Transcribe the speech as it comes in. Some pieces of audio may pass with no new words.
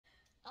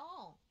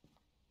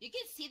You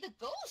can see the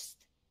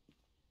ghost.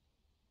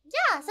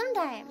 Yeah,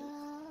 sometimes.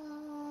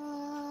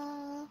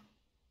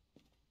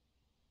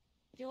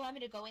 Do you want me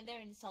to go in there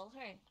and insult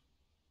her?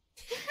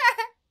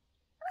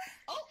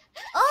 Oh!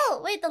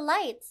 Oh, wait, the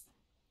lights.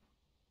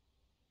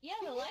 Yeah,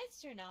 the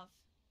lights turn off.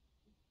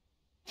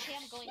 Okay,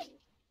 I'm going.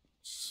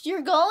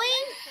 You're going?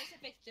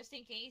 Specific, just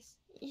in case.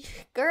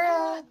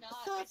 Girl.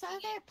 So it's either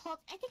I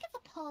think it's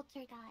a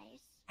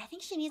poltergeist. I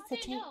think she needs to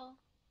take...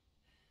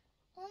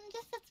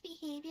 Just its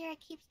behavior, it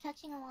keeps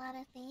touching a lot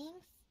of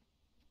things.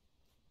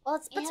 Well,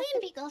 it's between... It has to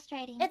be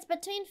ghostwriting. It's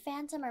between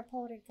Phantom or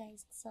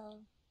Poltergeist,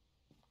 so...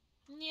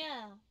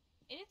 Yeah.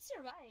 It needs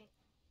to write.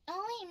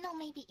 Oh, wait, no,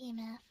 maybe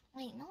EMF.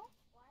 Wait, no?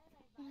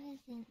 What is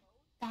it?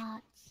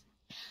 Dots.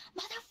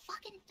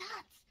 Motherfucking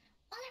dots!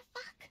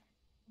 Motherfuck!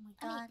 Oh my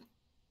god.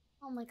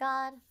 Oh my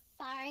god.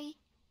 Sorry.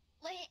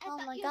 Wait, I oh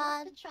thought my you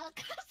god. left the truck.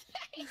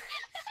 Sorry.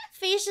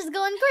 Fish is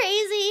going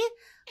crazy.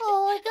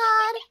 Oh my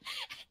god.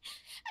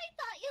 I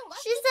thought you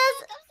left She the says,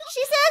 truck. I'm so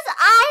she says,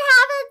 I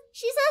haven't.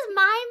 She says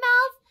my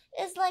mouth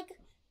is like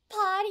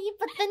potty,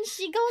 but then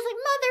she goes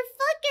like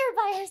motherfucker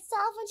by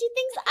herself when she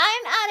thinks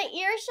I'm out of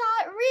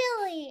earshot.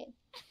 Really?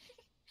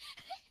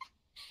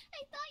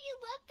 I thought you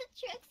left the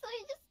truck, so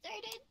I just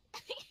started.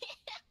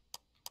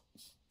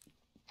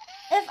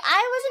 If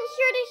I wasn't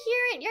here to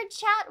hear it, your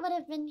chat would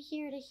have been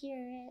here to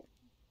hear it.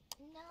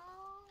 No.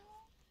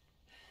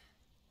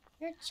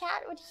 Your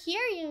chat would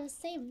hear you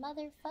say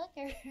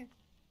motherfucker.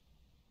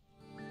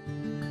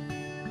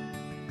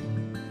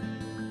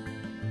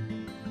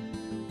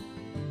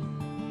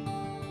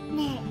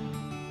 네,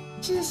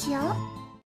 주시오.